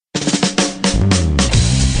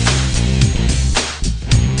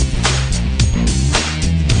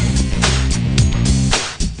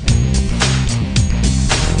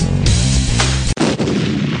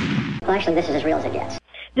as it gets.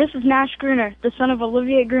 This is Nash Gruner, the son of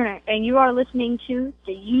Olivia Gruner, and you are listening to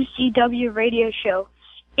the UCW radio show,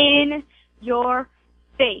 In Your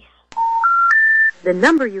Face. The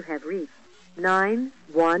number you have reached,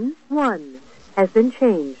 911, has been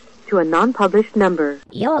changed to a non-published number.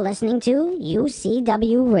 You're listening to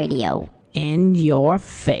UCW Radio. In Your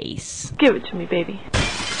Face. Give it to me, baby.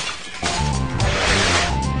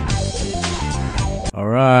 All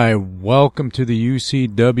right, welcome to the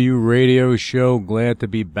UCW radio show. Glad to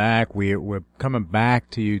be back. We're coming back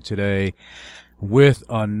to you today with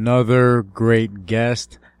another great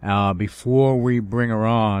guest. Before we bring her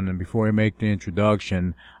on and before we make the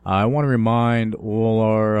introduction, I want to remind all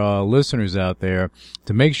our listeners out there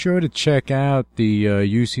to make sure to check out the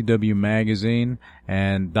UCW magazine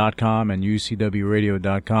and .com and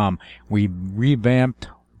UCWradio.com. We revamped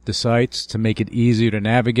the sites to make it easier to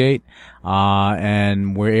navigate,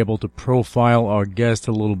 and we're able to profile our guests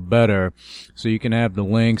a little better, so you can have the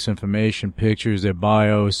links, information, pictures, their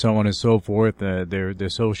bios, so on and so forth, their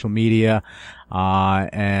social media,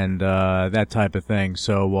 and that type of thing.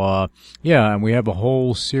 So yeah, and we have a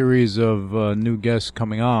whole series of new guests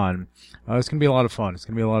coming on. It's gonna be a lot of fun.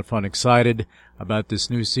 Excited about this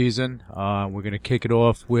new season. We're gonna kick it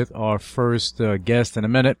off with our first guest in a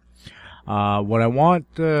minute. What I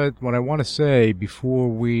want to say before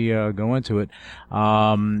we go into it,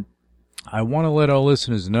 I want to let our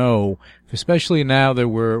listeners know, especially now that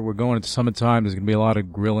we're going into summertime, there's going to be a lot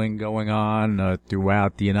of grilling going on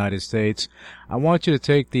throughout the United States. I want you to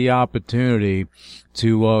take the opportunity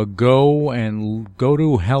to go to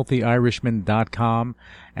healthyirishman.com,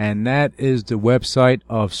 and that is the website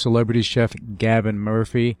of celebrity chef Gavin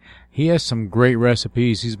Murphy. He has some great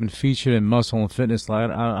recipes. He's been featured in Muscle and Fitness, I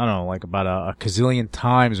don't know, like about a gazillion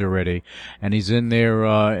times already. And he's in there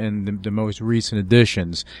in the most recent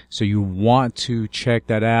editions. So you want to check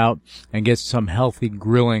that out and get some healthy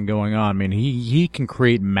grilling going on. I mean, he can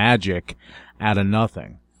create magic out of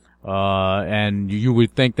nothing. And you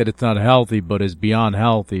would think that it's not healthy, but it's beyond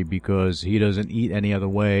healthy because he doesn't eat any other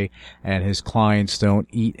way and his clients don't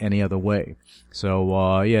eat any other way.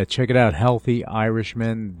 So, yeah, check it out,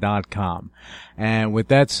 healthyirishman.com. And with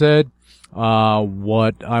that said,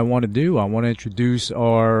 what I want to do, I want to introduce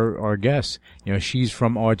our guest. You know, she's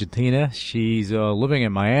from Argentina. She's, living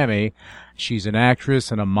in Miami. She's an actress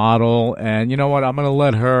and a model. And you know what? I'm going to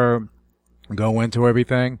let her go into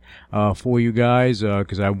everything, for you guys,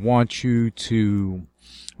 cause I want you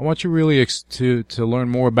really to learn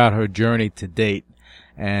more about her journey to date.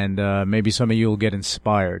 And maybe some of you will get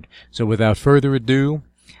inspired. So without further ado,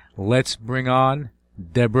 let's bring on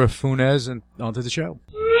Deborah Funes and onto the show.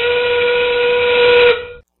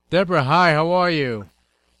 Deborah, hi, how are you?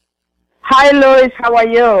 Hi, Louis, how are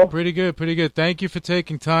you? Pretty good. Thank you for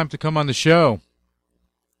taking time to come on the show.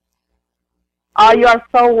 You are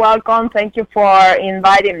so welcome. Thank you for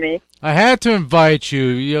inviting me. I had to invite you.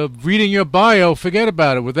 You're reading your bio, forget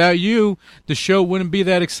about it. Without you, the show wouldn't be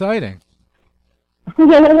that exciting.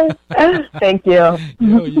 Thank you.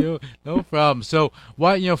 No problem. So,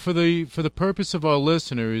 why, for the purpose of our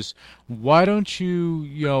listeners, why don't you,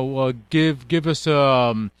 give us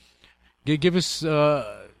an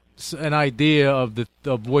idea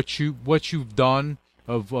of what you've done,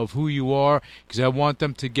 of who you are, because I want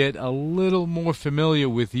them to get a little more familiar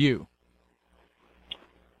with you.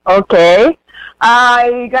 Okay.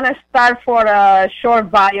 I'm gonna start for a short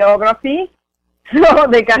biography, so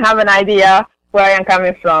they can have an idea where I am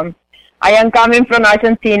coming from. I am coming from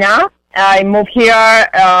Argentina. I moved here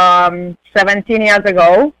 17 years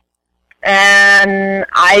ago, and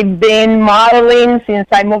I've been modeling since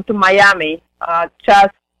I moved to Miami.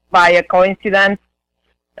 Just by a coincidence,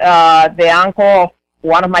 the uncle of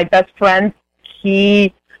one of my best friends,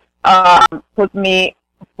 he put me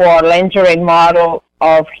for lingerie model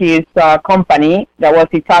of his company. That was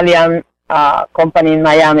Italian company in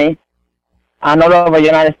Miami and all over the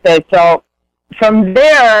United States. So from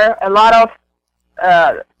there, a lot of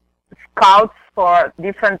scouts for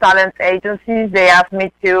different talent agencies, they asked me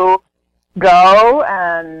to go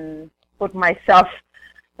and put myself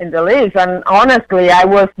in the list. And honestly, I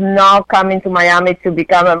was not coming to Miami to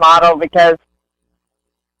become a model because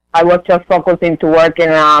I was just focusing to work in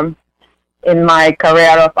my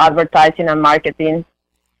career of advertising and marketing.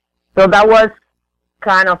 So that was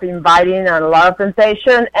kind of inviting and a lot of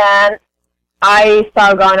sensation. And I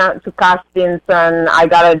started going out to castings, and I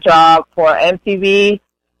got a job for MTV.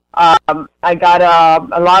 I got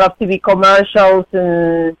a lot of TV commercials,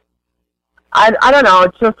 and I don't know,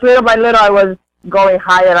 just little by little I was going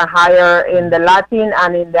higher and higher in the Latin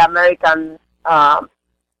and in the American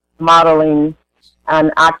modeling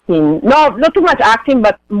and acting. No, not too much acting,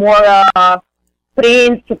 but more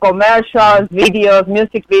print, commercials, videos,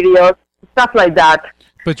 music videos, stuff like that.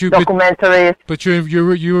 Documentaries. But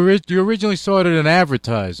you originally started in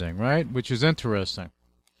advertising, right? Which is interesting.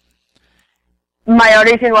 My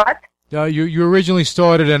origin what? You originally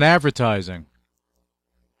started in advertising.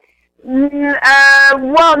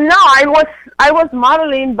 Well, no, I was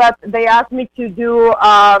modeling, but they asked me to do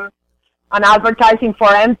an advertising for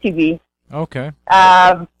MTV. Okay.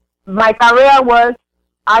 My career was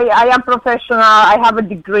I am professional. I have a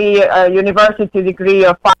degree, a university degree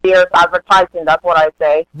of 5 years advertising. That's what I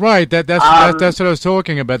say. Right. That's what I was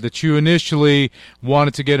talking about. That you initially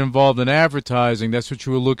wanted to get involved in advertising. That's what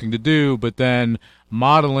you were looking to do. But then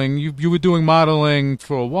modeling, you were doing modeling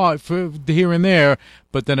for a while, for here and there.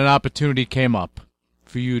 But then an opportunity came up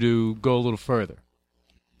for you to go a little further.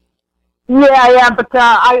 Yeah, but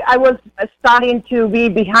I was starting to be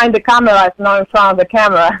behind the camera, not in front of the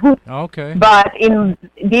camera. Okay. But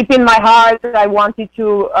deep in my heart, I wanted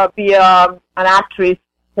to be an actress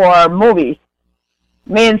for movies.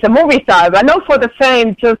 Means a movie star, but not for the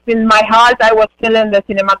fame. Just in my heart, I was feeling the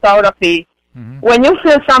cinematography. Mm-hmm. When you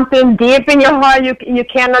feel something deep in your heart, you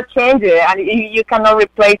cannot change it, and you cannot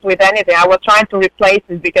replace with anything. I was trying to replace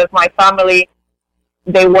it because my family,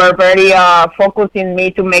 they were very focused in me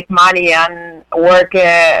to make money and work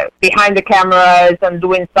behind the cameras and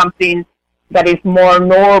doing something that is more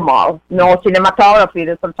normal. No cinematography.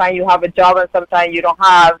 That sometimes you have a job and sometimes you don't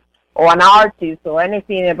have, or an artist or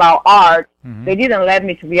anything about art. Mm-hmm. They didn't let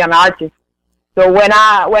me to be an artist. So when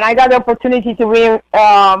I got the opportunity to be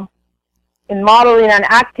in modeling and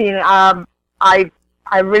acting, I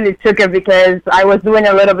really took it because I was doing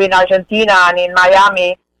a little bit in Argentina, and in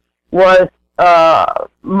Miami was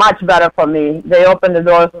much better for me. They opened the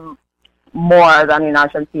doors more than in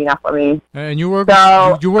Argentina for me. And you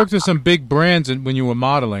worked with some big brands when you were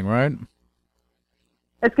modeling, right?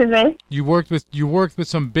 Excuse me? You worked with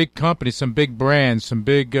some big companies, some big brands, some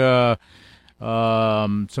big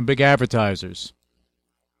advertisers.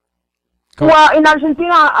 Well, in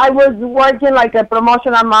Argentina, I was working like a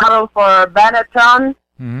promotional model for Benetton,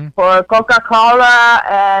 mm-hmm. for Coca-Cola,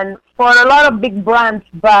 and for a lot of big brands,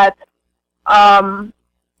 but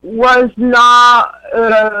was not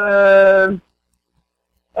what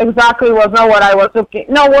I was looking.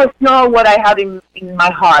 No, was not what I had in my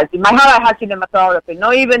heart. In my heart, I had cinematography,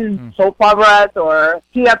 not even soap operas or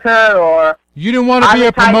theater or. You didn't want to be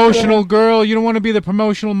a promotional girl. You don't want to be the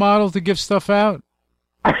promotional model to give stuff out.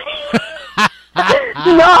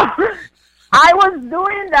 No, I was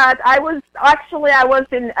doing that. I was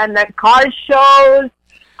in the car shows.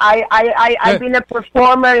 I've been a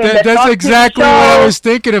performer in the That's exactly shows. what I was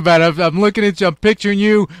thinking about. I'm looking at you. I'm picturing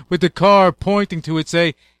you with the car pointing to it,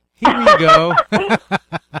 say, "Here we go."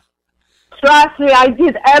 Trust me, I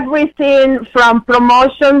did everything from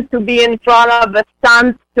promotion to be in front of the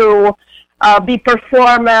stands to be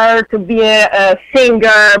performer to be a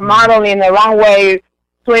singer, modeling the runway,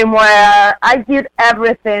 swimwear. I did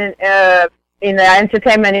everything in the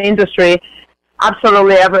entertainment industry.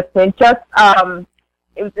 Absolutely everything. Just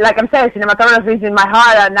like I'm saying, cinematography is in my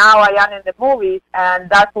heart, and now I am in the movies, and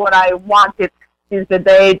that's what I wanted since the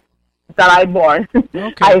day that I born.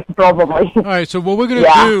 Okay. Probably. All right, so what we're going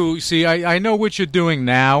to do, see, I know what you're doing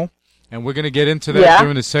now, and we're going to get into that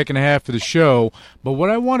during the second half of the show, but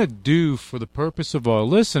what I want to do for the purpose of our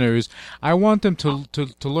listeners, I want them to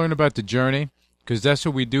learn about the journey, because that's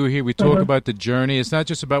what we do here. We talk about the journey. It's not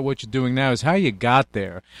just about what you're doing now. It's how you got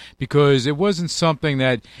there, because it wasn't something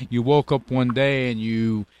that you woke up one day and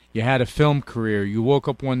you had a film career. You woke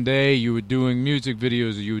up one day, you were doing music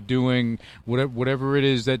videos, or you were doing whatever it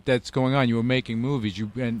is that's going on. You were making movies.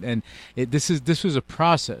 This was a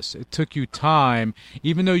process. It took you time,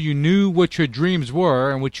 even though you knew what your dreams were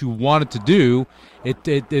and what you wanted to do.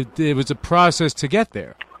 It was a process to get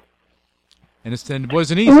there. And it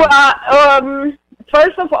wasn't easy. Well,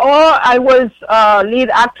 first of all, I was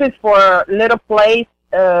lead actress for little plays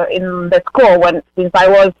in the school. Since I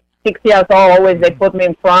was 6 years old, always they put me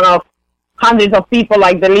in front of hundreds of people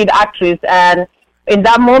like the lead actress. And in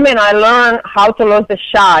that moment, I learned how to lose the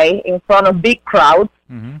shy in front of big crowds.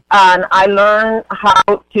 Mm-hmm. And I learned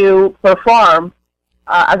how to perform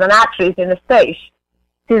as an actress in the stage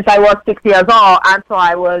since I was 6 years old. And so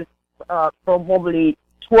I was probably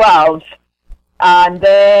 12. And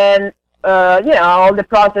then, all the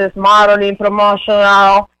process, modeling,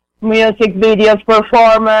 promotional, music videos,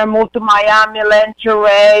 performer, moved to Miami,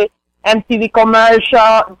 lingerie, MTV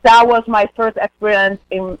commercial. That was my first experience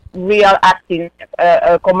in real acting,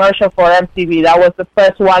 a commercial for MTV. That was the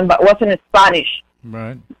first one, but it wasn't in Spanish.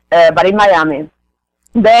 Right. But in Miami.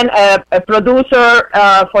 Then a producer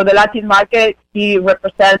for the Latin market, he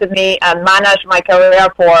represented me and managed my career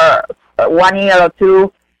for 1 year or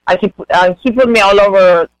two. He put me all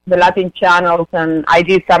over the Latin channels, and I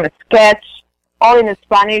did some sketch, all in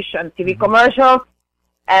Spanish and TV commercials.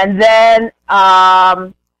 And then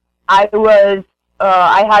I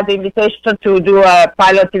had the invitation to do a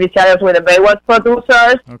pilot TV series with the Baywatch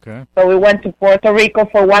producers. Okay. So we went to Puerto Rico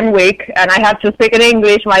for 1 week, and I had to speak in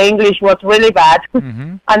English. My English was really bad,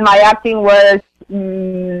 and my acting was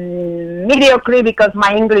mediocre because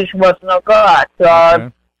my English was not good.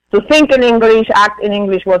 So to think in English, act in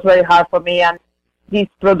English was very hard for me. And these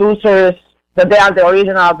producers, that they are the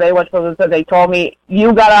original Baywatch producers, they told me,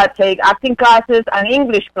 you gotta take acting classes and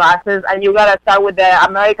English classes, and you gotta start with the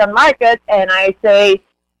American market. And I say,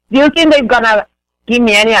 do you think they're gonna give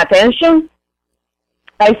me any attention?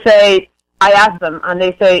 I ask them, and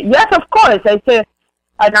they say, yes, of course. I say,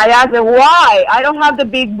 and I ask them, why? I don't have the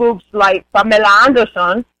big boobs like Pamela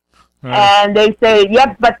Anderson. And they say,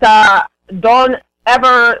 yep, but don't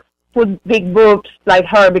ever put big boobs like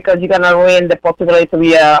her, because you're gonna ruin the possibility to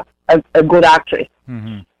be a good actress.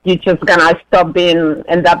 You're just gonna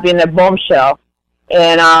end up being a bombshell.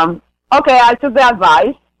 And okay, I took the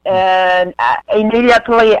advice, and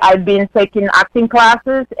immediately I've been taking acting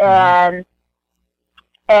classes, and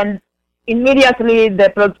immediately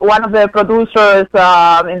one of the producers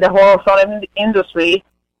in the horror film industry,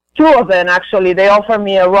 two of them actually, they offered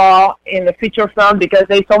me a role in the feature film because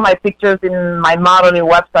they saw my pictures in my modeling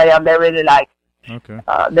website, and they really liked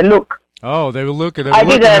the look. Oh, they were looking. They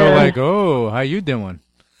were like, "Oh, how you doing?"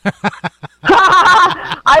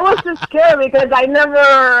 I was just scared because I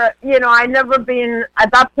never been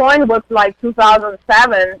at that point. It was like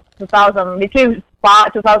 2007, between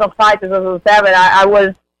 2005 2007.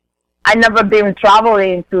 I never been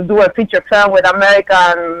traveling to do a feature film with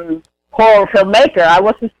American horror filmmaker. I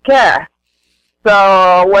was scared.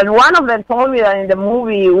 So when one of them told me that in the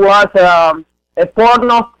movie was a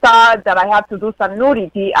porno star, that I had to do some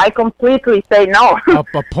nudity, I completely say no. A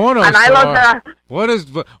porno and star?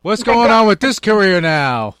 What's going on with this career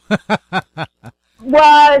now?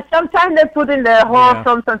 Well, sometimes they put in the horror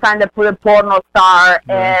film, sometimes they put a porno star,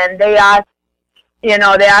 and they ask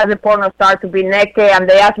the porno star to be naked, and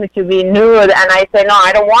they ask me to be nude, and I say, no,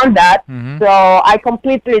 I don't want that. So I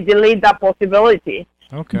completely delete that possibility.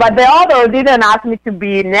 Okay. But the other didn't ask me to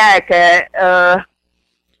be naked.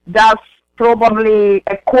 That's probably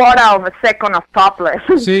a quarter of a second of topless.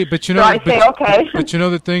 See, but you know, so I say, okay. But you know,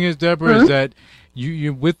 the thing is, Deborah, is that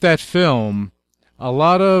you with that film, a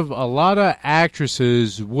lot of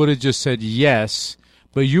actresses would have just said yes,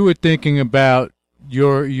 but you were thinking about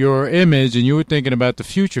your image, and you were thinking about the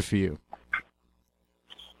future for you.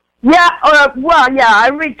 Yeah, I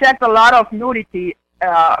reject a lot of nudity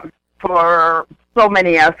for so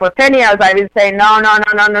many years. For 10 years, I've been saying no.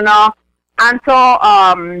 Until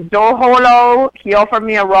Joe Holo, he offered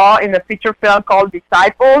me a role in a feature film called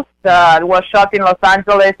Disciples that was shot in Los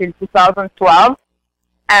Angeles in 2012.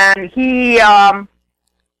 And he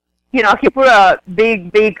put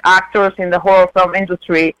big actors in the horror film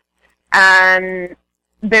industry. And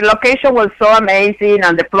the location was so amazing,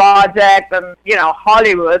 and the project, and,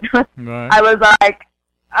 Hollywood. Right. I was like,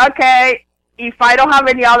 okay, if I don't have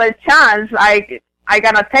any other chance, I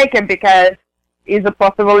gonna take it, because it's a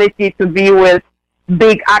possibility to be with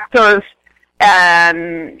big actors,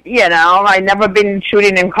 and I never been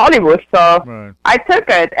shooting in Hollywood, so I took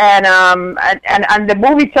it, and the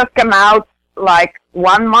movie just came out like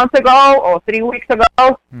 1 month ago or 3 weeks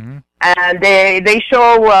ago, and they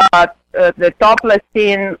show the topless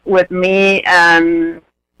scene with me and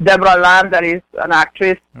Deborah Lamb, that is an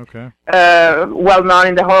actress, well known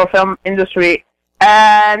in the horror film industry,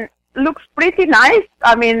 and looks pretty nice.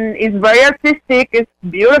 I mean, it's very artistic, it's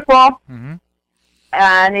beautiful,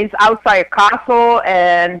 and it's outside a castle,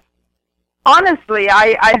 and honestly,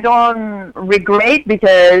 I don't regret,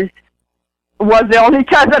 because it was the only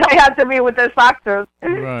chance that I had to be with these actors.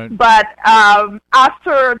 Right. But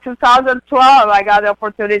after 2012, I got the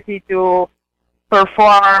opportunity to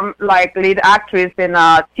perform like lead actress in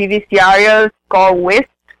a TV series called Wisp.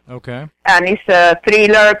 Okay. And it's a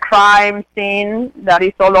thriller crime scene that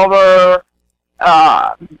is all over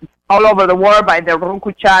the world by the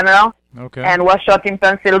Roku channel. Okay. And was shot in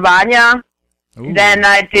Pennsylvania. Ooh. Then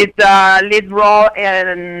I did a lead role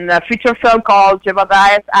in a feature film called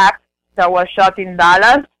Jebediah's Act that was shot in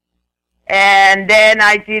Dallas. And then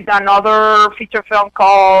I did another feature film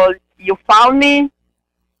called You Found Me.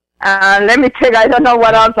 Let me check, I don't know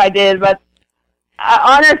what else I did, but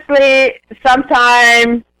honestly,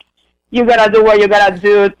 sometimes you gotta do what you gotta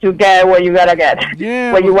do to get what you gotta get,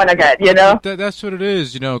 Yeah, what you wanna get, you know? That's what it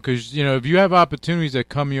is, because, if you have opportunities that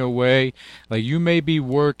come your way, like you may be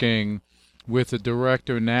working with a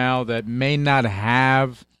director now that may not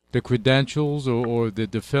have the credentials or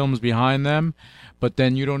the films behind them, but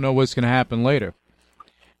then you don't know what's going to happen later.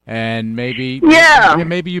 And maybe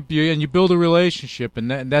you build a relationship,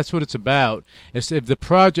 and that's what it's about. If the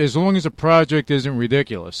project, as long as the project isn't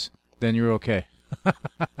ridiculous, then you're okay.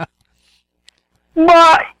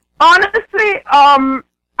 Well, honestly,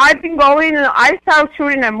 I've been I started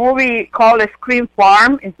shooting a movie called Scream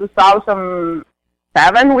Farm in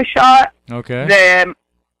 2007. We shot. Okay.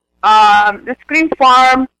 The Scream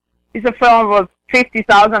Farm is a film with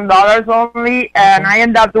 $50,000 only, and I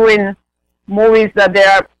end up doing movies that they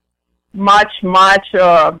are much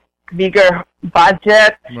bigger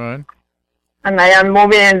budget. Right. And I am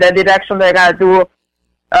moving in the direction that I do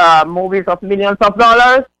movies of millions of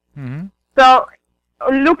dollars. Mm-hmm. So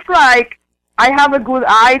it looks like I have a good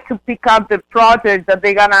eye to pick up the project that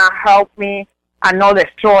they're gonna help me and not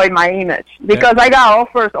destroy my image. Because I got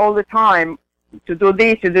offers all the time to do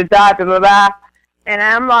this, to do that, to do that. And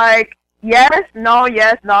I'm like, yes, no,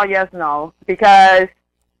 yes, no, yes, no. Because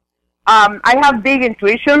I have big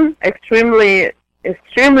intuition, extremely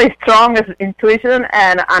strong intuition,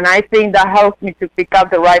 and I think that helps me to pick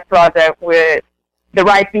up the right project with the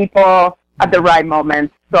right people at the right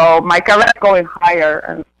moment. So my career is going higher,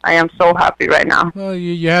 and I am so happy right now. Well,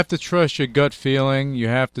 you have to trust your gut feeling. You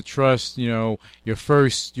have to trust, your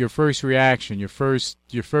first reaction, your first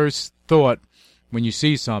thought when you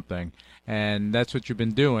see something. And that's what you've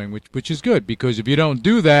been doing, which is good, because if you don't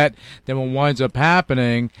do that, then what winds up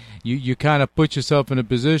happening, you kind of put yourself in a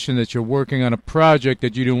position that you're working on a project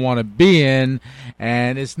that you didn't want to be in,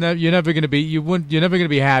 and you're never going to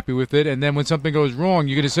be happy with it. And then when something goes wrong,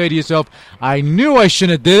 you're going to say to yourself, "I knew I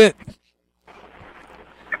shouldn't have did it."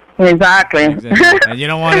 Exactly. And you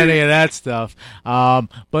don't want any of that stuff. But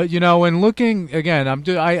when looking again,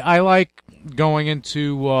 I like going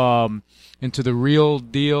into the real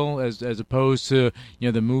deal as opposed to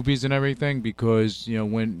the movies and everything, because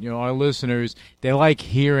when our listeners, they like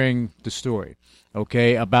hearing the story,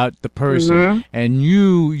 okay, about the person. Mm-hmm. And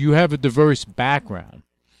you have a diverse background.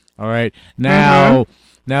 All right, now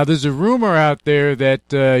there's a rumor out there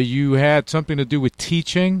that you had something to do with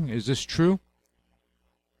teaching. Is this true?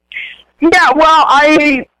 Yeah, well,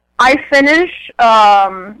 I finished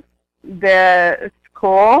the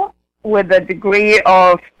school with a degree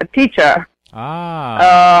of a teacher.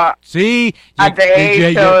 See, at the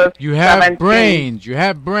age of you have 17. brains. You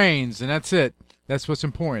have brains, and that's it. That's what's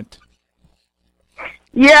important.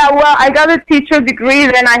 Yeah, well, I got a teacher degree,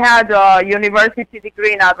 then I had a university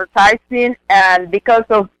degree in advertising, and because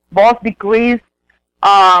of both degrees,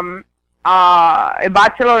 a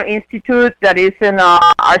bachelor institute that is in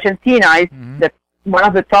Argentina, is one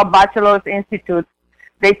of the top bachelor's institutes.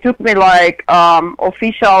 They took me like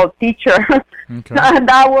official teacher. Okay.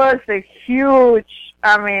 That was a huge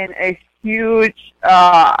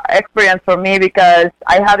experience for me, because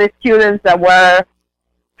I had students that were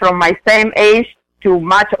from my same age to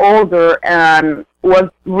much older, and it was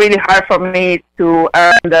really hard for me to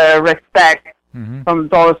earn the respect from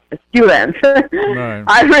those students. Right.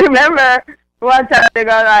 I remember one time they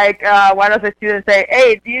got one of the students say,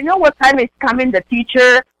 "Hey, do you know what time is coming, the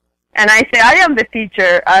teacher?" And I say, "I am the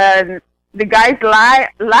teacher." And the guys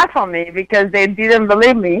laugh on me because they didn't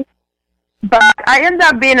believe me. But I ended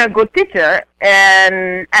up being a good teacher.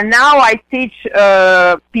 And now I teach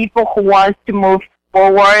people who want to move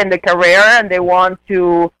forward in the career, and they want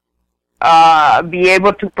to be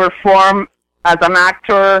able to perform as an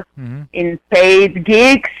actor in paid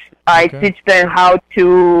gigs. I teach them how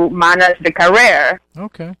to manage the career.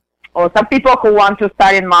 Okay. Or some people who want to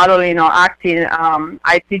start in modeling or acting,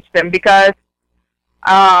 I teach them, because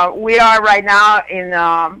we are right now in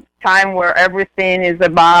a time where everything is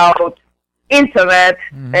about internet,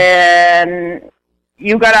 and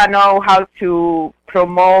you gotta know how to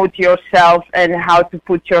promote yourself and how to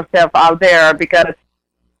put yourself out there, because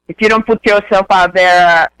if you don't put yourself out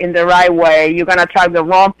there in the right way, you're gonna attract the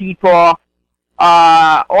wrong people,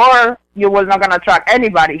 or you will not gonna attract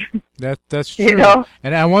anybody. That's true.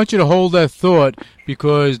 And I want you to hold that thought,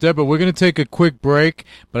 because Deborah, we're going to take a quick break,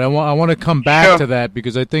 but I want to come back to that,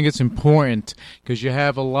 because I think it's important, because you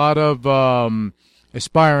have a lot of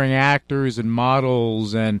aspiring actors and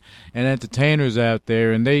models and entertainers out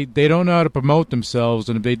there, and they don't know how to promote themselves,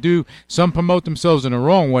 and if they do, some promote themselves in the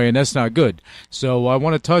wrong way, and that's not good. So I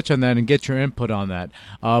want to touch on that and get your input on that.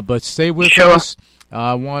 But stay with us.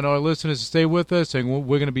 I want our listeners to stay with us, and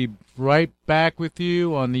we're going to be right back with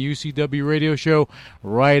you on the UCW radio show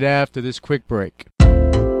right after this quick break.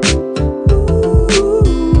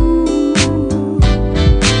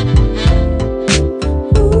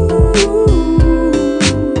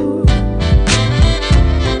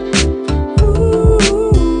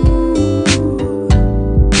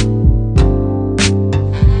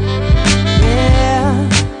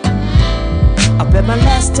 My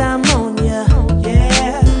last time on ya,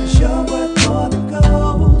 yeah, sure worth more than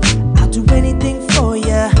gold. I'll do anything for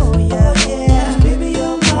ya, oh yeah, baby,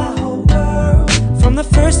 you're my whole world. From the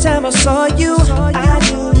first time I saw you, I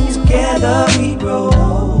knew together we'd grow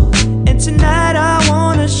old. And tonight I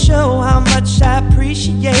wanna show how much I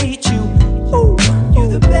appreciate you. Ooh, you're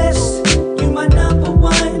the best, you're my number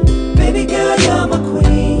one. Baby girl, you're my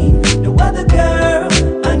queen. No other girl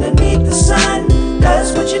underneath the sun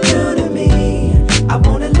does what you do to me. I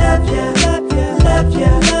wanna love you, love you, love you,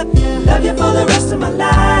 love you, love you for the rest of my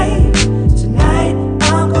life. Tonight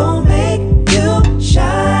I'm gonna make you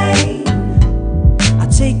shine. I'll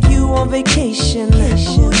take you on vacation,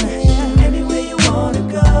 anywhere you wanna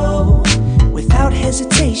go, without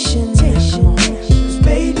hesitation. 'Cause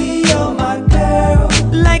baby, you're my girl.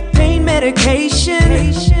 Like pain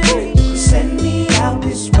medication, send me out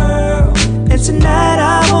this world. And tonight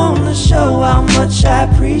I wanna show how much I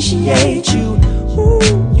appreciate you. Ooh,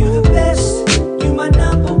 you're the best, you're my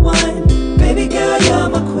number one. Baby girl, you're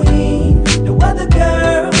my queen. No other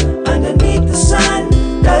girl underneath the sun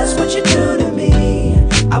does what you do to me.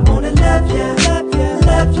 I wanna love you, love you,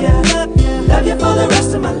 love you, love you, love you for the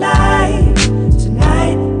rest of my life.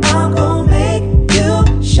 Tonight I'm gonna make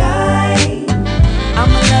you shine.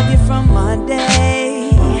 I'ma love you from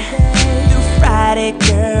Monday through Friday,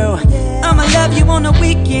 girl. I'ma love you on the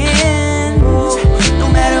weekends, no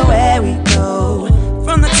matter where we go.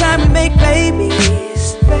 From the time we make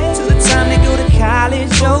babies till the time they go to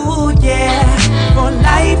college, oh yeah. For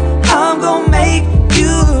life, I'm gonna make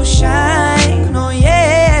you shine, oh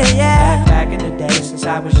yeah, yeah. Back in the day, since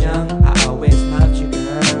I was young, I always loved you,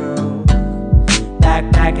 girl.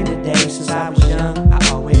 Back in the day, since I was young, I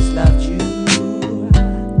always loved you.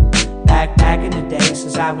 Back in the day,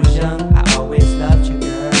 since I was young, I always loved you,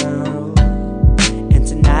 girl. And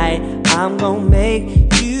tonight, I'm gonna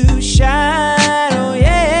make you shine, oh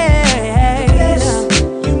yeah. The best,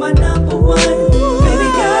 you my number one. Baby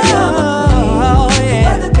girl, you're my queen. Oh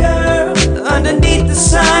yeah. Other girl underneath the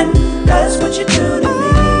sun does what you do to me.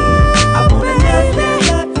 I wanna love you,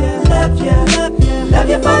 love you, love you, love you, love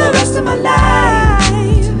you for the rest of my life.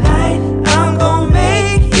 Tonight I'm gonna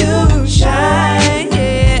make you shine,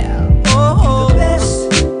 yeah. Oh, you're the best,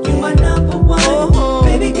 you my number one. Oh,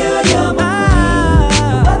 baby girl, you're my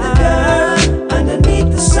queen. No other girl underneath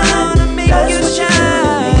the sun does what you do to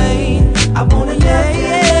me. I wanna love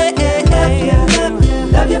you, love you, love you,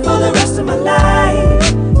 love you for the rest of my life.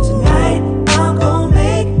 Tonight I'm gonna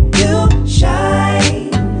make you shine.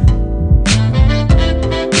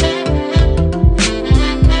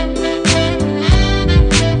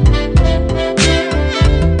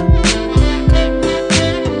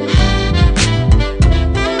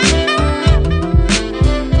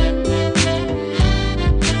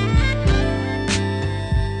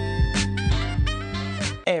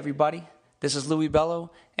 Hey everybody, this is Louis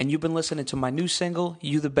Bello, and you've been listening to my new single,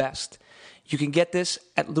 You the Best. You can get this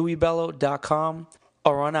at louisbello.com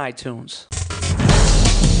or on iTunes.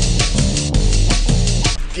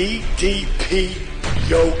 DDP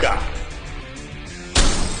Yoga.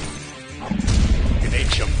 It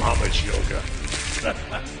ain't your mama's yoga.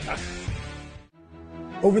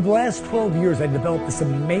 Over the last 12 years, I developed this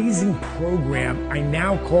amazing program I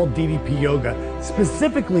now call DDP Yoga,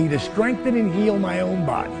 specifically to strengthen and heal my own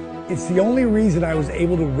body. It's the only reason I was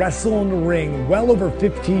able to wrestle in the ring well over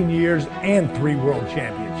 15 years and 3 world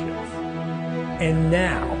championships. And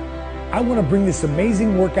now, I want to bring this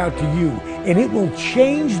amazing workout to you, and it will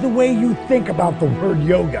change the way you think about the word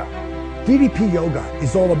yoga. DDP Yoga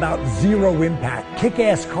is all about zero impact,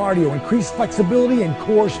 kick-ass cardio, increased flexibility, and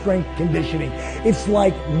core strength conditioning. It's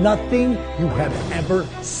like nothing you have ever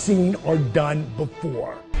seen or done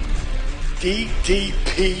before.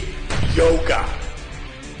 DDP Yoga.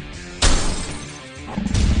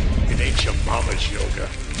 It ain't your mama's yoga.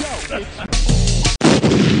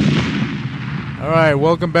 All right,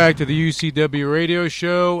 welcome back to the UCW radio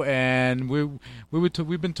show, and we've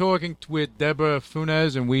been talking with Deborah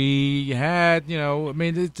Funes, and we had,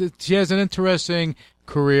 she has an interesting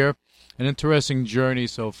career, an interesting journey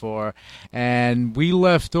so far, and we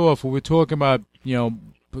left off, we were talking about,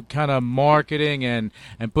 kind of marketing and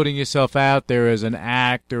putting yourself out there as an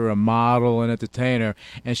actor, a model, an entertainer.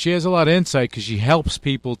 And she has a lot of insight because she helps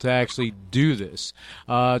people to actually do this.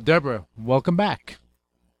 Deborah, welcome back.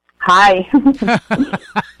 Hi.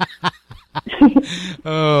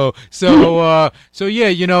 So yeah,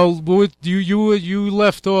 you know, with you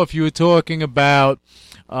left off. You were talking about,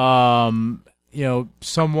 you know,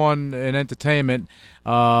 someone in entertainment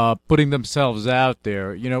putting themselves out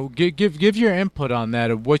there. You know, give your input on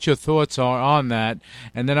that, of what your thoughts are on that,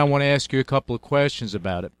 and then I want to ask you a couple of questions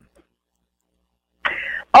about it.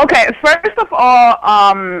 Okay, first of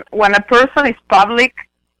all, when a person is public,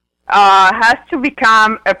 has to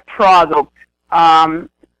become a product, like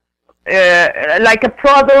a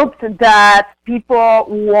product that people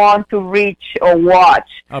want to reach or watch.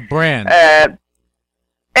 A brand.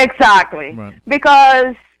 Exactly. Right.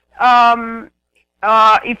 Because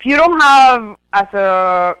if you don't have, as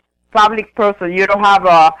a public person, you don't have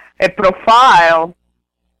a profile,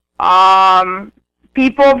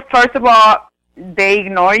 people, first of all, they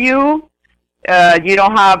ignore you. You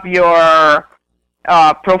don't have your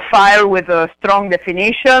profile with a strong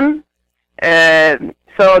definition.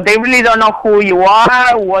 So they really don't know who you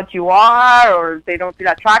are, what you are, or they don't feel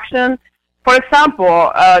attraction. For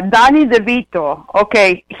example, Danny DeVito,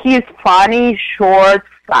 okay, he's funny, short,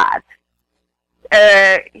 fat.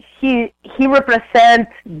 He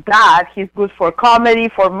represents that. He's good for comedy,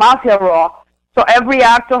 for mafia role. So every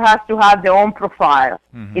actor has to have their own profile.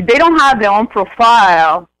 Mm-hmm. If they don't have their own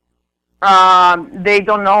profile, they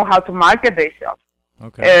don't know how to market themselves.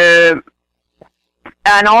 Okay.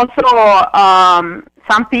 And also,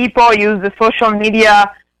 some people use the social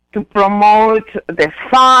media to promote the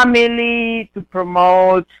family, to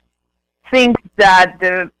promote things that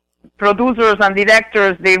the producers and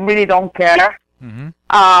directors, they really don't care. Mm-hmm.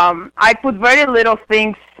 I put very little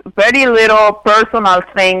things, very little personal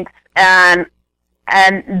things, and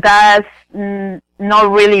that's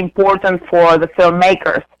not really important for the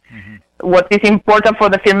filmmakers. Mm-hmm. What is important for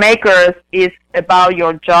the filmmakers is about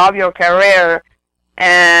your job, your career.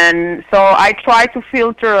 And so I try to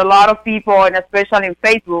filter a lot of people, and especially in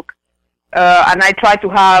Facebook, and I try to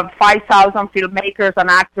have 5,000 filmmakers and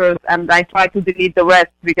actors, and I try to delete the rest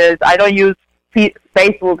because I don't use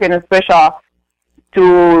Facebook in a special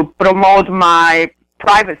to promote my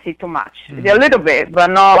privacy too much. Mm-hmm. A little bit, but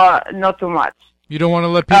not too much. You don't want to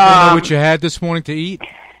let people know what you had this morning to eat?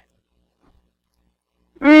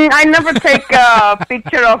 I never take a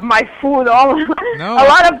picture of my food. No. A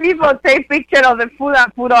lot of people take pictures of the food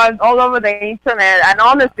and put on all over the internet, and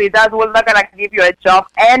honestly, that was not going to give you a job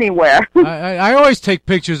anywhere. I always take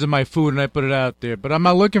pictures of my food and I put it out there, but I'm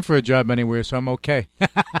not looking for a job anywhere, so I'm okay.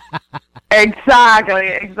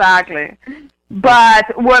 Exactly. But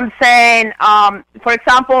what I'm saying, for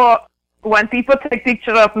example, when people take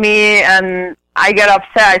pictures of me and I get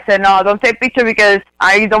upset, I say, no, don't take picture because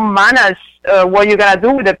I don't manage what you're going to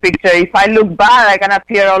do with the picture. If I look bad, I can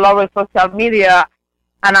appear all over social media,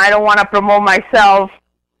 and I don't want to promote myself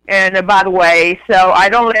in a bad way. So I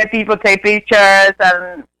don't let people take pictures,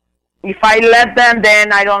 and if I let them,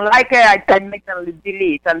 then I don't like it, I make them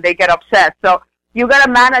delete, and they get upset. So you got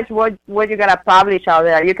to manage what you're going to publish out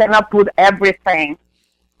there. You cannot put everything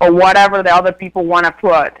or whatever the other people want to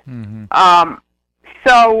put. Mm-hmm.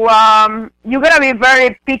 So you got to be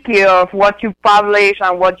very picky of what you publish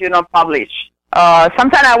and what you don't publish.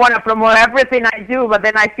 Sometimes I want to promote everything I do, but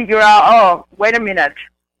then I figure out, oh, wait a minute,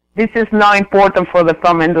 this is not important for the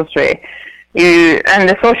film industry. And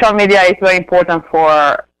the social media is very important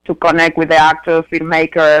to connect with the actors,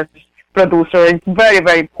 filmmakers, producers. It's very,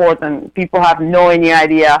 very important. People have no any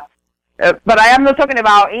idea. But I am not talking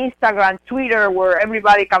about Instagram, Twitter, where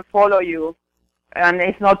everybody can follow you, and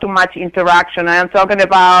it's not too much interaction. I am talking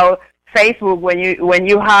about Facebook, when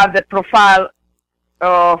you have the profile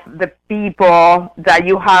of the people that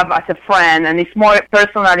you have as a friend, and it's more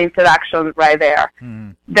personal interaction right there.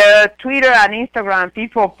 Mm. The Twitter and Instagram,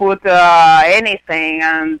 people put anything,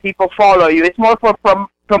 and people follow you. It's more for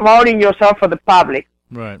promoting yourself for the public.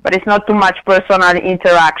 Right. But it's not too much personal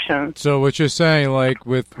interaction. So what you're saying, like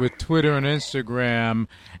with Twitter and Instagram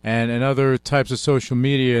and other types of social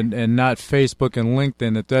media and not Facebook and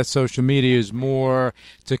LinkedIn, that social media is more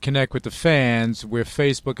to connect with the fans, where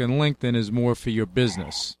Facebook and LinkedIn is more for your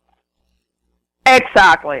business.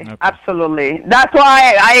 Exactly. Okay. Absolutely. That's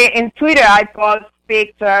why in Twitter I post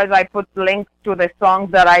pictures, I put links to the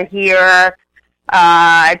songs that I hear.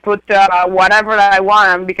 I put whatever I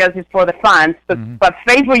want because it's for the fans. But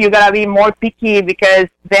Facebook, you gotta be more picky because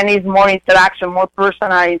then it's more interaction, more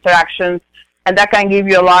personal interactions, and that can give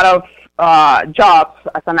you a lot of jobs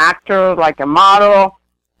as an actor, like a model,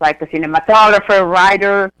 like a cinematographer,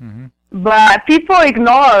 writer. Mm-hmm. But people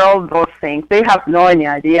ignore all those things. They have no any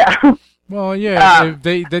idea. Well, yeah,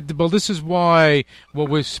 well, this is why what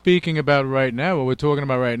we're speaking about right now, what we're talking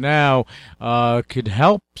about right now, could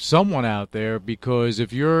help someone out there, because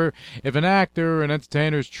if an actor or an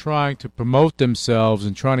entertainer is trying to promote themselves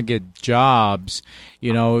and trying to get jobs,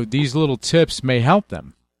 these little tips may help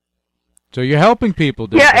them. So you're helping people,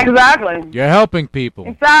 Deborah. Yeah, exactly. You're helping people.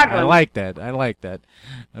 Exactly. I like that.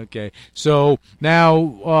 Okay. So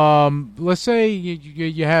now, let's say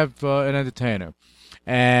you have an entertainer,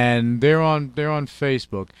 and they're on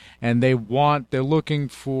Facebook, and they're looking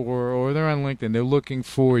for, or they're on LinkedIn, they're looking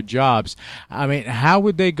for jobs. I mean, how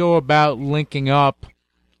would they go about linking up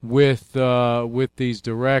with these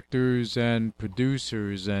directors and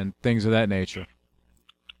producers and things of that nature?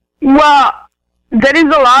 Well, there is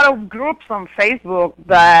a lot of groups on Facebook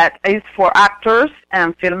that is for actors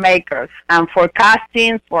and filmmakers, and for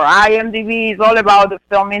castings, for IMDb, it's all about the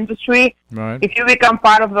film industry. Right. If you become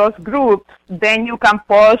part of those groups, then you can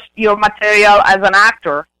post your material as an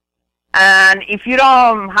actor. And if you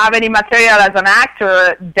don't have any material as an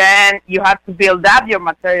actor, then you have to build up your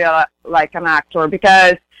material like an actor,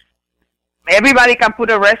 because everybody can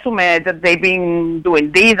put a resume that they've been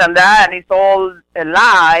doing this and that, and it's all a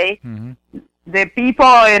lie. Mm-hmm. The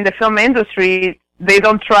people in the film industry, they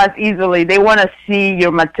don't trust easily. They want to see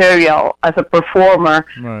your material as a performer.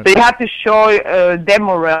 Right. So you have to show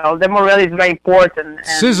demo reel. Demo reel is very important. And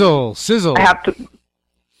sizzle. I have to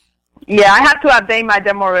update my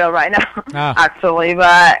demo reel right now, actually,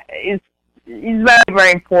 but it's very,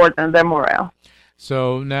 very important, demo reel.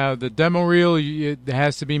 So now the demo reel, it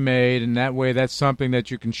has to be made, and that way that's something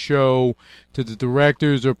that you can show to the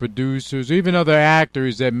directors or producers, or even other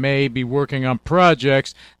actors that may be working on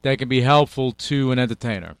projects that can be helpful to an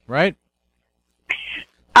entertainer, right?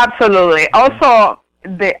 Absolutely. Also,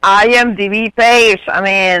 the IMDb page, I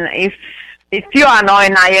mean, if you are not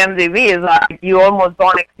in IMDb, it's like you almost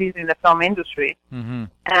don't exist in the film industry. Mm-hmm.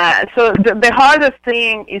 So the hardest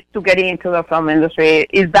thing is to get into the film industry.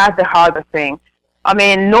 That's the hardest thing. I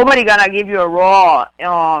mean, nobody gonna give you a role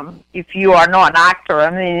if you are not an actor.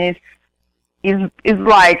 I mean, it's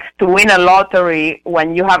like to win a lottery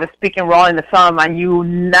when you have a speaking role in the film and you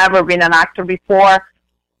never been an actor before.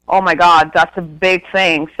 Oh my God, that's a big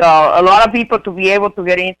thing. So a lot of people, to be able to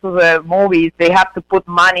get into the movies, they have to put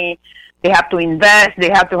money, they have to invest, they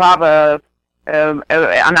have to have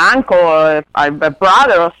an uncle or a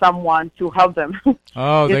brother or someone to help them.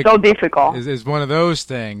 Oh, it's so difficult. It's one of those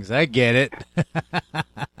things. I get it.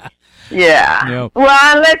 Yeah.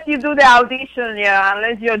 Well, unless you do the audition,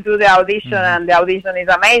 and the audition is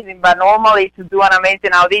amazing. But normally, to do an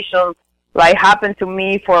amazing audition, like happened to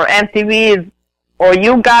me for MTV, or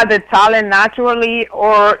you got the talent naturally,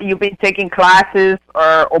 or you've been taking classes,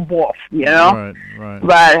 or both. Right.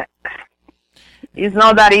 But it's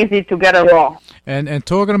not that easy to get a role. And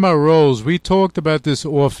talking about roles, we talked about this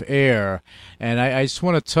off air, and I just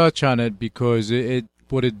want to touch on it because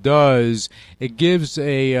what it does, it gives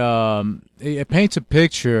it paints a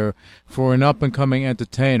picture for an up and coming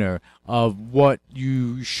entertainer of what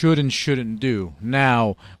you should and shouldn't do.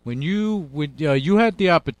 Now, when you had the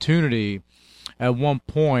opportunity at one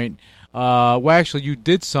point. Well, actually, you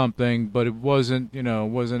did something, but it wasn't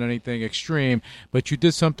anything extreme. But you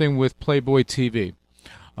did something with Playboy TV.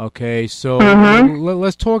 Okay, so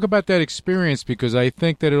let's talk about that experience, because I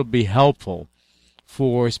think that it'll be helpful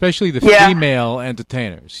for especially the female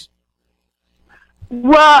entertainers.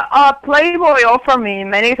 Well, Playboy offered me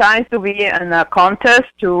many times to be in a contest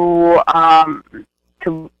to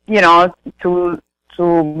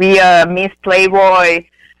be a Miss Playboy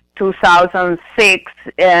 2006,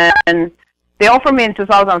 and they offered me in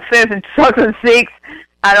 2005 and 2006.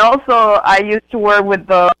 And also, I used to work with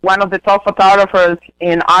one of the top photographers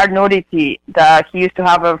in art nudity. That he used to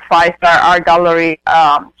have a 5-star art gallery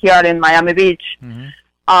here in Miami Beach.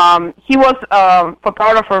 Mm-hmm. He was a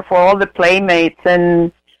photographer for all the Playmates,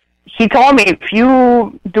 and he told me, if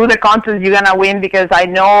you do the contest, you're gonna win, because I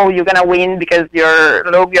know you're gonna win because your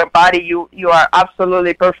look, your body, you are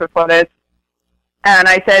absolutely perfect for this. And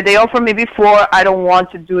I said, they offered me before, I don't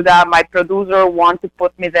want to do that. My producer wants to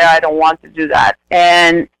put me there, I don't want to do that.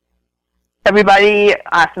 And everybody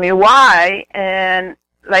asked me why, and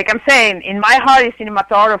like I'm saying, in my heart is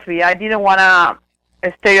cinematography. I didn't want to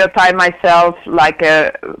stereotype myself like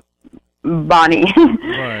a bunny,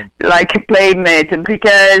 right. Like a playmate,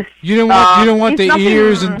 because you don't want the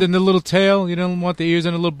ears and the little tail. You don't want the ears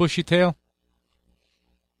and the little bushy tail.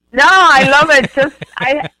 No, I love it.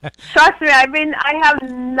 Trust me. I have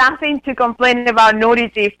nothing to complain about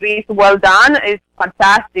nudity if it's well done. It's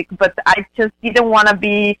fantastic, but I just didn't want to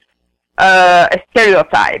be a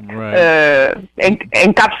stereotype,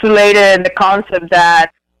 encapsulated in the concept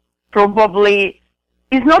that probably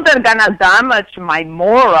it's not that gonna damage my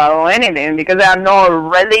moral or anything, because I'm not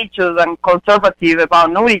religious and conservative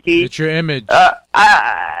about nudity. It's your image.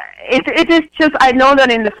 It is just, I know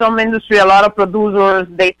that in the film industry, a lot of producers,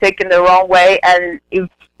 they take it the wrong way, and if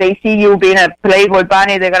they see you being a Playboy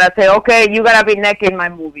bunny, they're gonna say, okay, you gotta be naked in my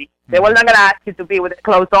movie. They were not gonna ask you to be with the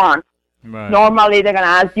clothes on. Right. Normally, they're gonna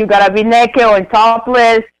ask you gotta be naked or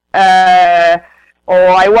topless, or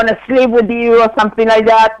I want to sleep with you or something like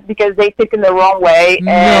that, because they take it the wrong way.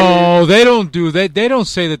 No, they don't do that. They don't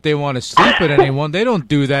say that they want to sleep with anyone. They don't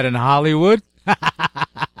do that in Hollywood.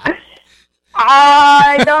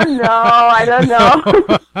 I don't know.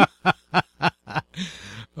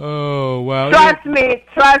 Oh, wow. Trust me.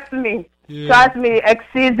 Yeah. Trust me.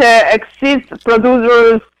 Exists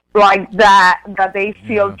producers like that they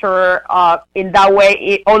filter in that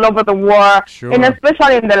way all over the world, Sure. and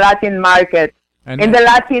especially in the Latin market. And in the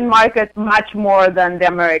Latin market, much more than the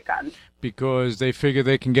Americans. Because they figure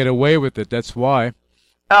they can get away with it. That's why.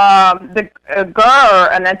 The girl,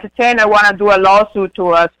 an entertainer, want to do a lawsuit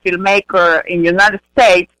to a filmmaker in the United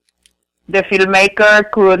States. The filmmaker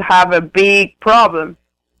could have a big problem.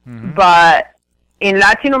 Mm-hmm. But in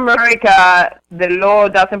Latin America, the law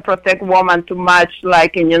doesn't protect women too much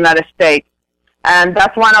like in the United States. And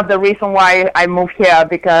that's one of the reasons why I moved here,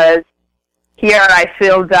 because here I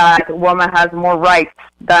feel that woman has more rights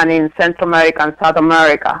than in Central America and South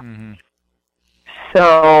America. Mm-hmm.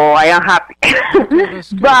 So I am happy.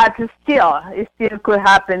 But it still could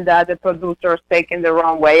happen that the producer's taken the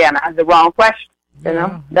wrong way and ask the wrong question. You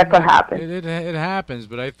know, that could happen. It happens,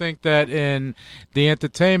 but I think that in the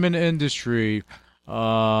entertainment industry,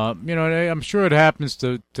 I'm sure it happens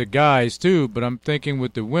to guys too, but I'm thinking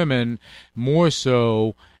with the women more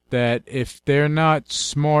so, that if they're not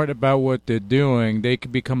smart about what they're doing, they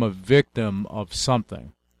could become a victim of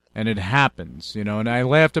something. And it happens, and I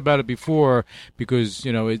laughed about it before because,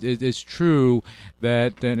 it's true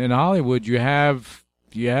that in Hollywood you have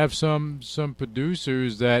some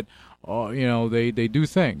producers that, they do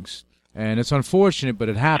things. And it's unfortunate, but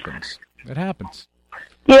it happens. It happens.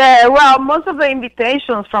 Yeah, well, most of the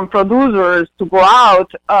invitations from producers to go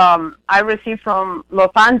out, I received from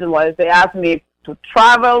Los Angeles. They asked me to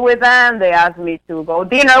travel with them. They asked me to go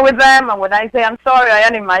dinner with them. And when I say, I'm sorry, I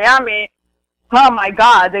am in Miami, oh my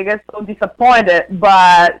God, they get so disappointed.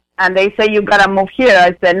 And they say, you gotta move here.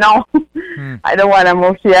 I said, no, I don't want to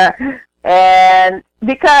move here. And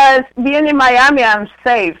because being in Miami, I'm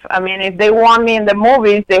safe. I mean, if they want me in the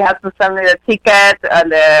movies, they have to send me the ticket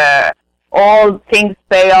and all things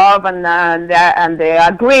pay off and the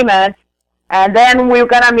agreement. And then we're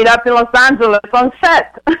going to meet up in Los Angeles on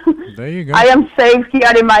set. There you go. I am safe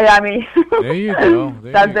here in Miami. There you go.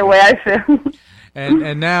 That's the way I feel.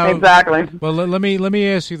 And now, exactly. Well, let me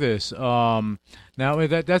ask you this. Now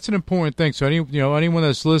that's an important thing. So anyone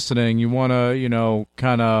that's listening, you want to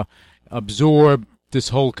kind of absorb this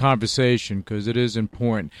whole conversation because it is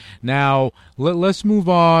important. Now let's move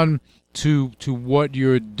on to what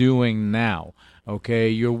you're doing now. Okay,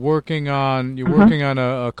 you're working on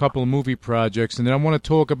a couple of movie projects, and then I want to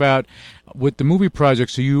talk about with the movie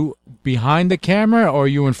projects. Are you behind the camera or are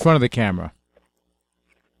you in front of the camera?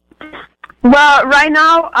 Well, right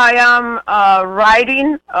now I am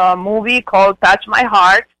writing a movie called Touch My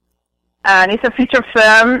Heart, and it's a feature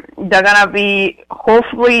film. They're gonna be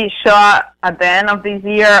hopefully shot at the end of this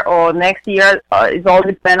year or next year. It all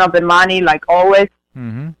depends on the money, like always.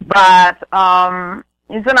 Mm-hmm. But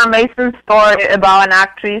it's an amazing story about an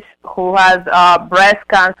actress who has breast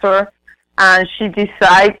cancer, and she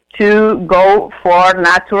decides to go for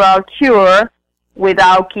natural cure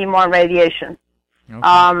without chemo and radiation.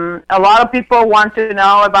 Okay. A lot of people want to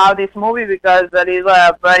know about this movie because there is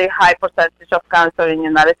a very high percentage of cancer in the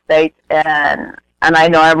United States, and I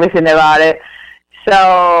know everything about it.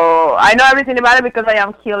 So I know everything about it because I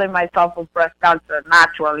am healing myself of breast cancer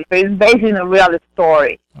naturally. So it's based in a real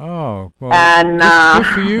story. Oh, well, and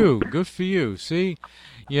good for you. Good for you. See,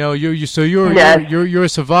 you're a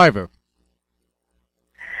survivor.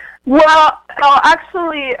 Well,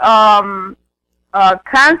 actually,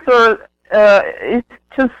 cancer is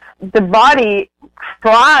just the body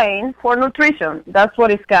trying for nutrition. That's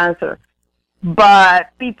what is cancer.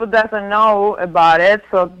 But people doesn't know about it,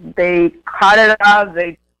 so they cut it out.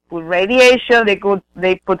 They put radiation. They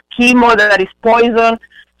put chemo that is poison.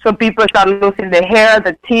 So people start losing the hair,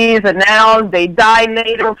 the teeth, the nails. They die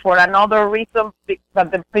later for another reason,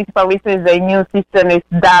 but the principal reason is the immune system is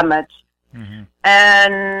damaged. Mm-hmm.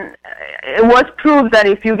 And it was proved that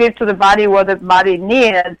if you give to the body what the body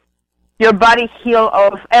needs, your body heals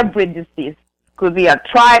of every disease. Could be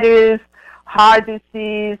arthritis, heart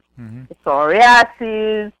disease,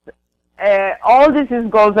 psoriasis. All disease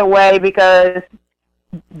goes away because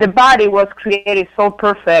the body was created so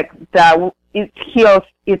perfect that it heals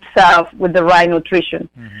itself with the right nutrition.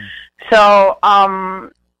 Mm-hmm. So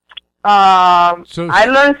I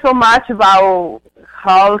learned so much about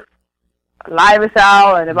health,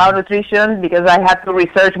 lifestyle, and about nutrition because I had to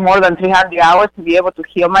research more than 300 hours to be able to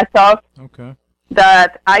heal myself. Okay.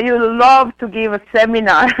 That I would love to give a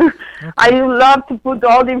seminar. Okay. I would love to put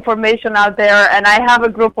all the information out there, and I have a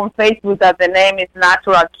group on Facebook that the name is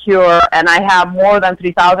Natural Cure, and I have more than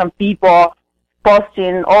 3,000 people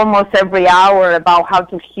posting almost every hour about how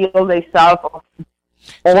to heal themselves of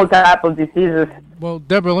all type of diseases. Well,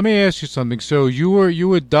 Deborah, let me ask you something. So you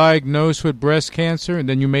were diagnosed with breast cancer, and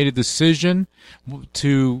then you made a decision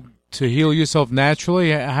to heal yourself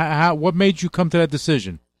naturally. What made you come to that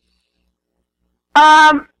decision?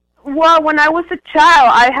 Well, when I was a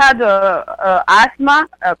child, I had asthma,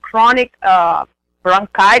 a chronic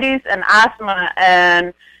bronchitis and asthma,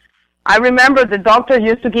 and I remember the doctor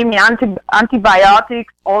used to give me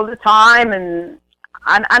antibiotics all the time, and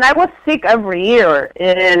I was sick every year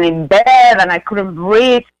and in bed, and I couldn't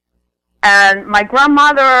breathe. And my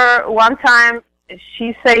grandmother, one time,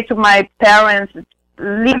 she said to my parents,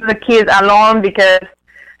 leave the kid alone because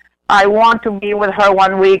I want to be with her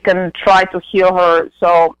 1 week and try to heal her.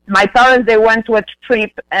 So my parents, they went to a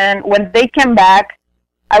trip, and when they came back,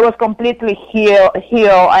 I was completely healed,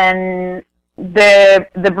 and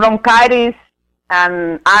the bronchitis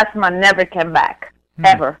and asthma never came back,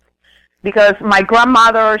 ever. Because my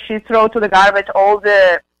grandmother, she threw to the garbage all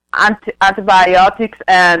the antibiotics,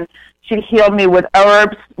 and she healed me with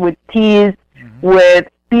herbs, with teas, with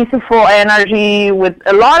peaceful energy, with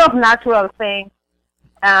a lot of natural things.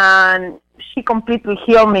 And she completely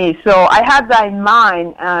healed me. So I had that in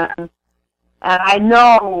mind, and I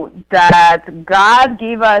know that God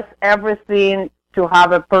gave us everything to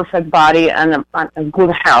have a perfect body and a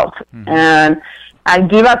good health, and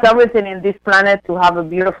give us everything in this planet to have a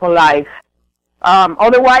beautiful life.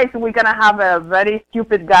 Otherwise, we're gonna have a very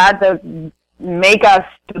stupid God that make us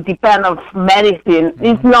to depend on medicine.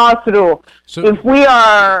 It's not true. So, if we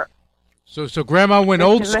are, so Grandma went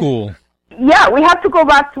old school. Yeah, we have to go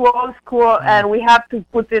back to old school, and we have to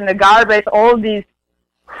put in the garbage all these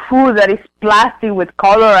food that is plastic with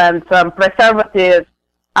color and some preservatives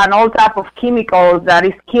and all type of chemicals that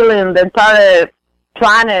is killing the entire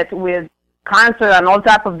planet with cancer and all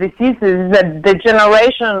type of diseases. The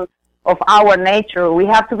degeneration of our nature. We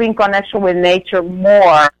have to be in connection with nature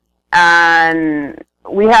more, and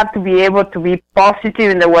we have to be able to be positive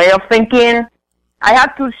in the way of thinking. I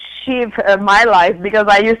have to shift my life because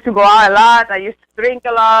I used to go out a lot, I used to drink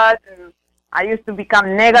a lot, and I used to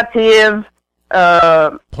become negative.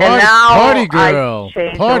 And now party girl. I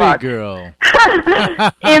changed Party a lot. girl.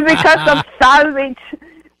 It's because of salvage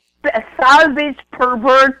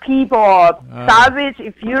pervert people. Salvage,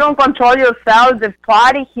 if you don't control yourself, the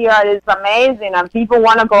party here is amazing, and people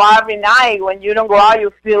want to go out every night. When you don't go out,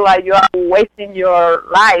 you feel like you are wasting your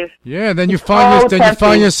life. Yeah, then you find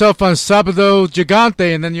yourself on Sábado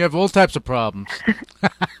Gigante, and then you have all types of problems.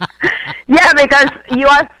 Yeah, because you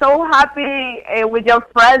are so happy with your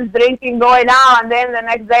friends drinking, going out, and then the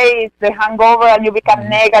next day it's the hangover, and you become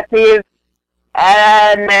negative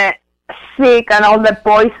and sick and all the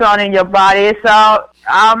poison in your body. So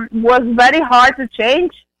it was very hard to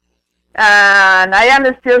change, and I am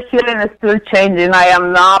still healing and still changing. I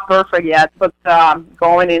am not perfect yet, but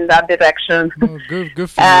going in that direction. Well, good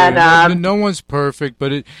for you. No one's perfect,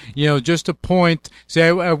 but just a point. See,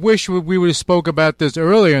 I wish we would have spoke about this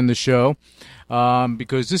earlier in the show,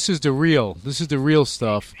 because this is the real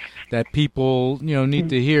stuff that people need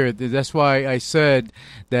to hear. That's why I said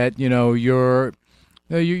that you're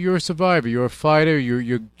a survivor. You're a fighter.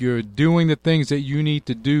 You're doing the things that you need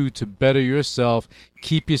to do to better yourself,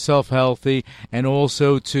 keep yourself healthy, and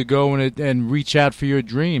also to go and reach out for your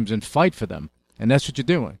dreams and fight for them. And that's what you're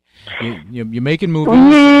doing. You're making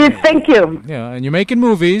movies. Thank you. Yeah, and you're making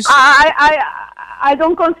movies. I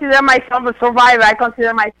don't consider myself a survivor. I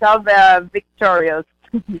consider myself victorious.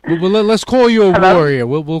 Well, let's call you a warrior.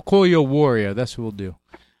 We'll call you a warrior. That's what we'll do.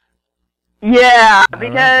 Yeah,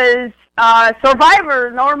 because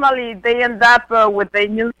survivors, normally they end up with the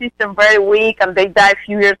immune system very weak, and they die a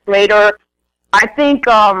few years later. I think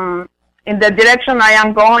in the direction I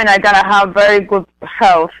am going, I gotta have very good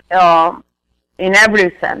health in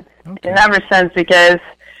every sense. Okay. In every sense, because,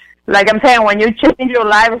 like I'm saying, when you change your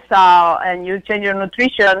lifestyle and you change your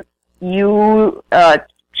nutrition, you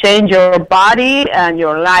change your body and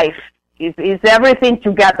your life. It's everything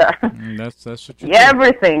together. That's what you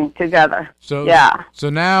everything together. So yeah.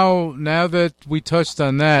 So now that we touched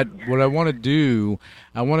on that, what I want to do,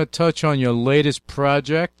 I want to touch on your latest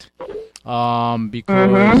project,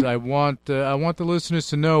 because I want the listeners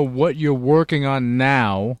to know what you're working on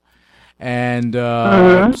now, and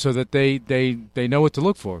so that they know what to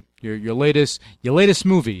look for. Your latest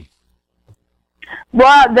movie.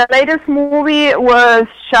 Well, the latest movie was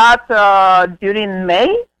shot during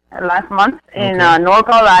May. Last month in North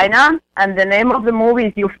Carolina, and the name of the movie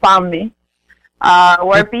is You Found Me.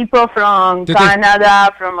 Where people from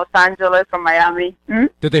Canada, from Los Angeles, from Miami.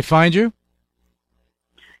 Did they find you?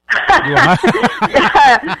 Yeah,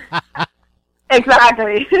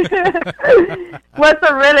 exactly. It was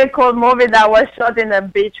a really cool movie that was shot in a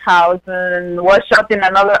beach house and was shot in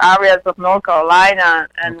another areas of North Carolina,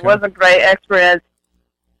 and was a great experience.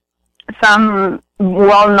 Some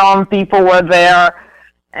well-known people were there.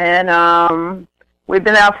 And we've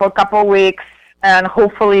been there for a couple of weeks, and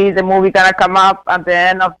hopefully the movie gonna come up at the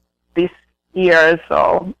end of this year.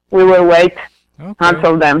 So we will wait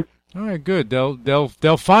until then. All right, good.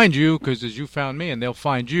 They'll find you, because as you found me, and they'll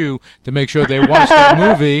find you to make sure they watch that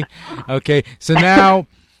movie. Okay, so now,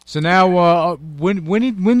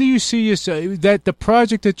 when do you see that the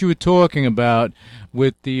project that you were talking about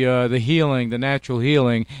with the healing, the natural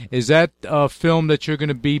healing, is that a film that you're going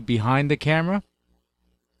to be behind the camera?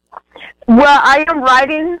 Well, I am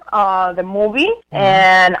writing the movie,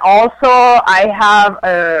 and also I have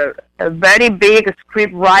a very big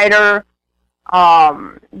script writer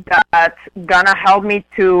that's gonna help me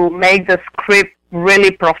to make the script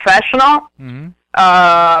really professional.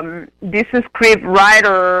 This script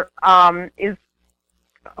writer is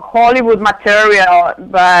Hollywood material,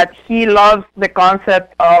 but he loves the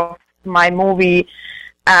concept of my movie,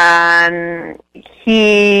 and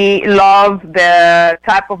he loves the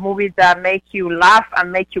type of movies that make you laugh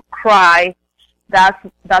and make you cry. That's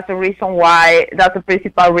the reason why. That's the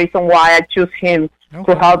principal reason why I choose him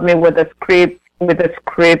to help me with the script. With the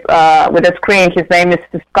screen. His name is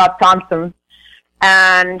Scott Thompson,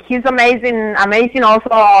 and he's amazing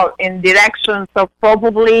also in direction. So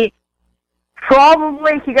probably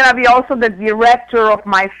he's gonna be also the director of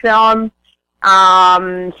my film.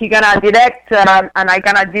 He gonna direct, and I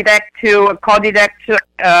gonna direct to co-direct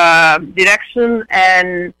direction,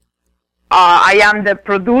 and I am the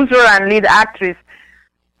producer and lead actress.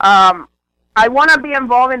 I wanna be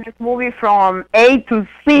involved in this movie from A to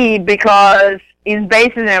C because it's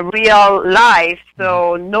based in a real life.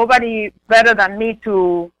 So nobody better than me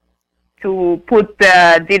to put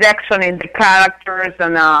the direction in the characters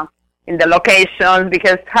and in the locations,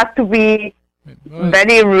 because it has to be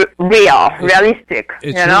very realistic.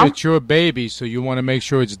 It's your baby, so you want to make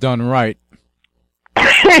sure it's done right.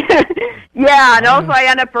 Yeah, and also I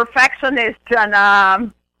am a perfectionist, and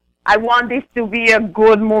I want this to be a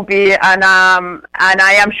good movie, and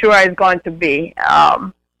I am sure it's going to be,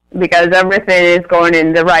 because everything is going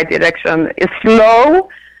in the right direction. It's slow.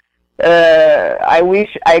 I wish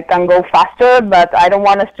I can go faster, but I don't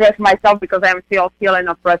want to stress myself because I'm still healing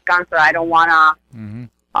of breast cancer. I don't want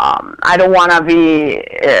to be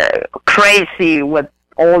crazy with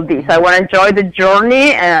all this. I want to enjoy the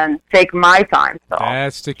journey and take my time. So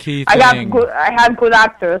that's the key thing. I have good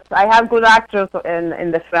actors. I have good actors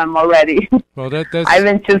in the film already. Well, that's I've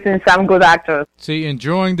been choosing some good actors. See,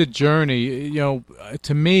 enjoying the journey.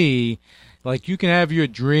 To me, like, you can have your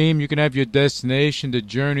dream, you can have your destination. The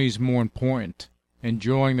journey is more important.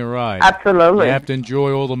 Enjoying the ride. Absolutely. You have to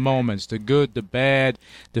enjoy all the moments, the good, the bad,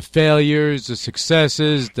 the failures, the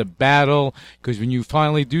successes, the battle. Because when you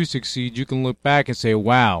finally do succeed, you can look back and say,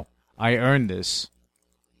 "Wow, I earned this."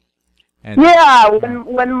 And yeah.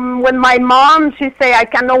 When my mom, she say, "I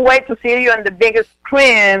cannot wait to see you on the biggest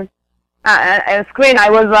screen," I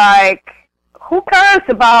was like, "Who cares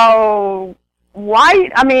about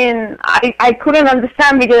why?" I mean, I couldn't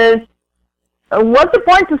understand, because what's the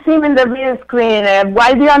point to see me in the big screen?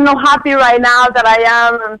 Why they are not happy right now that I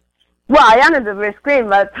am? Well, I am in the big screen,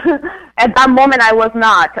 but at that moment I was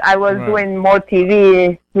not. I was doing more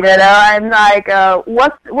TV. I'm like,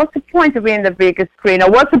 what's the point to be in the big screen? Or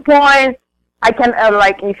what's the point? I can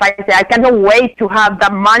if I say I cannot wait to have the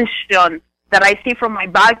mansion that I see from my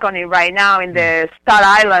balcony right now in the Star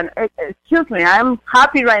Island. Excuse me, I'm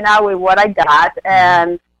happy right now with what I got,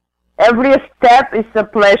 and every step is a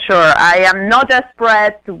pleasure. I am not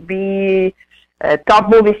desperate to be a top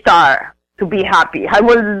movie star to be happy. I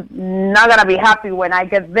was not going to be happy when I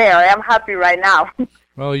get there. I am happy right now.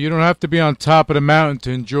 Well, you don't have to be on top of the mountain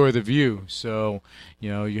to enjoy the view. So,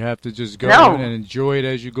 you have to just go and enjoy it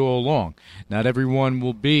as you go along. Not everyone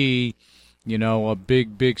will be, a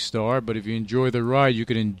big star, but if you enjoy the ride, you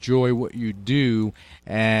can enjoy what you do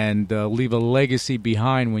and leave a legacy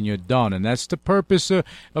behind when you're done. And that's the purpose of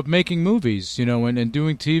making movies, and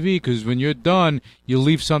doing TV, because when you're done, you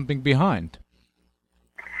leave something behind.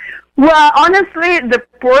 Well, honestly, the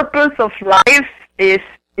purpose of life is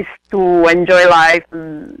to enjoy life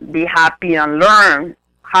and be happy and learn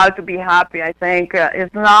how to be happy. I think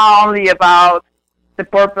it's not only about the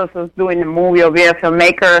purpose of doing a movie or being a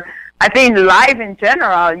filmmaker. I think life in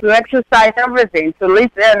general, to exercise everything, to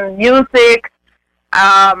listen music,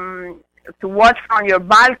 to watch from your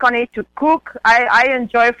balcony, to cook. I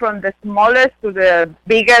enjoy from the smallest to the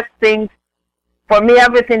biggest things. For me,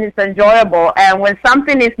 everything is enjoyable. And when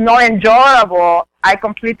something is not enjoyable, I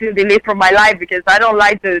completely delete from my life because I don't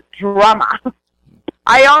like the drama.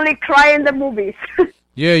 I only cry in the movies.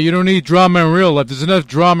 Yeah, you don't need drama in real life. There's enough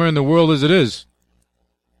drama in the world as it is.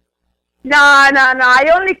 No.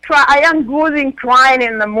 I only cry. I am good in crying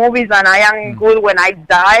in the movies, and I am good when I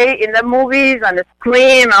die in the movies and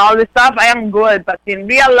scream and all this stuff. I am good. But in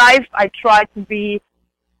real life, I try to be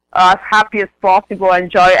as happy as possible,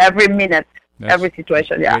 enjoy every minute. Every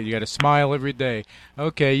situation, yeah. You got to smile every day.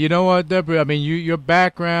 Okay, you know what, Deborah? I mean, your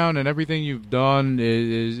background and everything you've done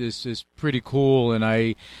is pretty cool, and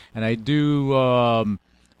I do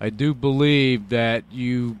believe that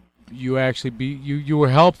you actually you were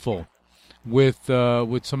helpful with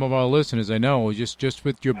some of our listeners. I know just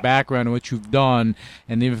with your background and what you've done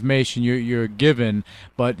and the information you're given.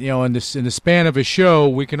 But in the span of a show,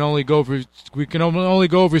 we can only go over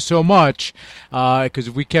so much. Because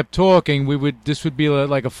if we kept talking, this would be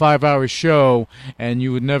like a 5-hour show, and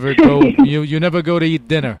you would never go. you never go to eat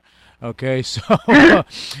dinner. Okay, so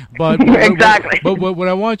but exactly. But what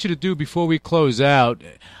I want you to do before we close out.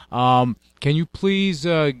 Can you please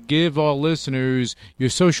give our listeners your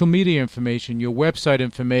social media information, your website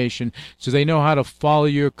information, so they know how to follow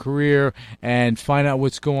your career and find out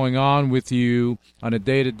what's going on with you on a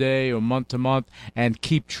day-to-day or month-to-month, and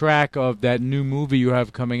keep track of that new movie you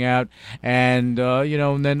have coming out, and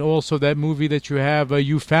and then also that movie that you have,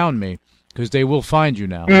 You Found Me, because they will find you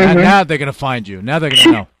now. Mm-hmm. Now they're going to find you. Now they're going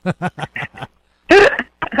to know.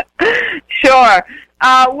 Sure.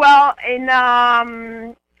 Well,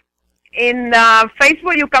 in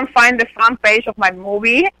Facebook, you can find the fan page of my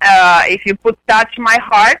movie. If you put Touch My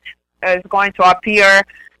Heart, it's going to appear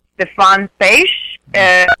the fan page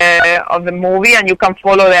of the movie, and you can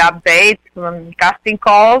follow the updates and casting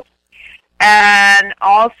calls. And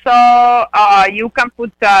also, you can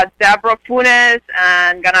put Deborah Funes,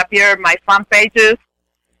 and gonna appear my fan pages.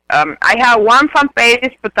 I have one fan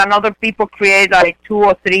page, but another people create like 2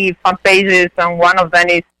 or 3 fan pages, and one of them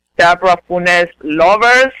is Deborah Funes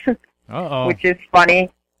Lovers. Uh-oh. Which is funny.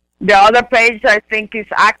 The other page, I think, is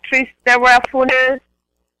actress Deborah Funes,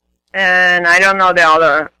 and I don't know the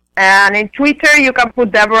other. And in Twitter, you can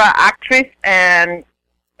put Deborah Actress, and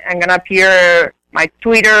I'm going to appear my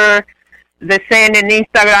Twitter. The same in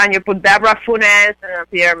Instagram, you put Deborah Funes, and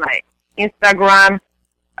appear my Instagram.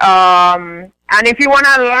 And if you want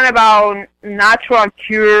to learn about natural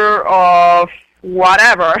cure of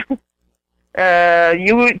whatever,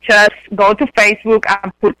 you just go to Facebook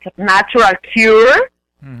and put Natural Cure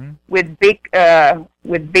with big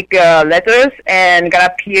letters, and gonna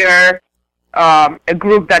appear a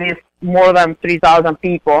group that is more than 3,000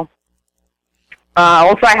 people.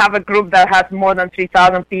 Also, I have a group that has more than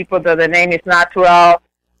 3,000 people. That the name is Natural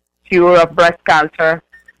Cure of Breast Cancer.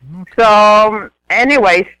 So,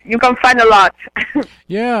 anyways, you can find a lot.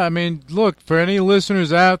 Yeah, I mean, look, for any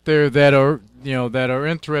listeners out there that are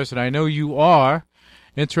interested, I know you are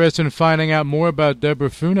interested in finding out more about Deborah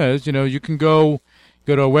Funes, you can go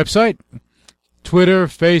to our website, Twitter,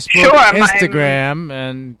 Facebook, sure, Instagram,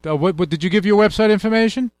 and what did you give your website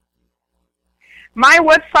information? My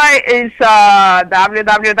website is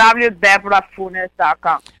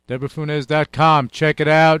www.deborahfunes.com. DeborahFunes.com. Check it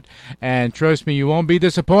out, and trust me, you won't be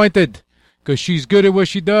disappointed, because she's good at what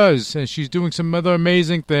she does, and she's doing some other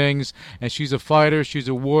amazing things, and she's a fighter, she's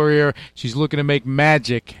a warrior, she's looking to make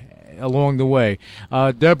magic along the way.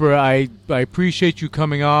 Deborah, I appreciate you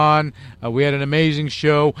coming on. We had an amazing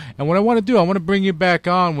show, and what I want to do, I want to bring you back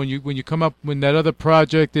on when you come up, when that other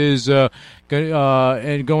project is and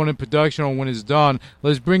going in production, or when it's done.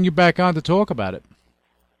 Let's bring you back on to talk about it.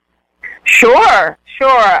 Sure.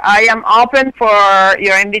 I am open for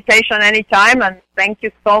your invitation anytime, and thank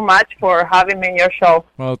you so much for having me in your show.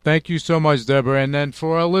 Well, thank you so much, Deborah. And then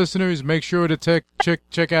for our listeners, make sure to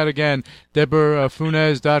check out again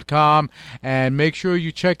DeborahFunes.com, and make sure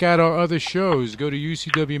you check out our other shows. Go to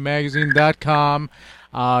UCWMagazine.com.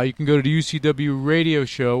 You can go to the UCW Radio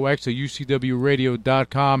Show, actually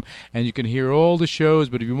UCWRadio.com, and you can hear all the shows.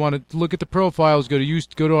 But if you want to look at the profiles, go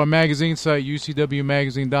to our magazine site,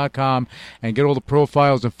 UCWMagazine.com, and get all the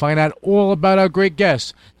profiles and find out all about our great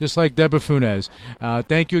guests, just like Deborah Funes.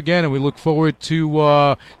 Thank you again, and we look forward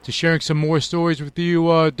to sharing some more stories with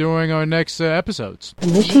you during our next episodes.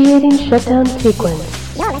 Initiating shutdown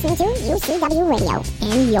sequence. You're listening to UCW Radio.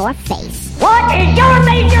 In your face. What is your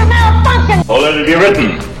major malfunction? So let it be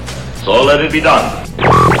written. So let it be done.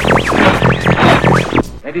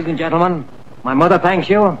 Ladies and gentlemen, my mother thanks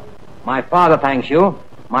you, my father thanks you,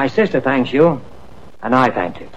 my sister thanks you, and I thank you.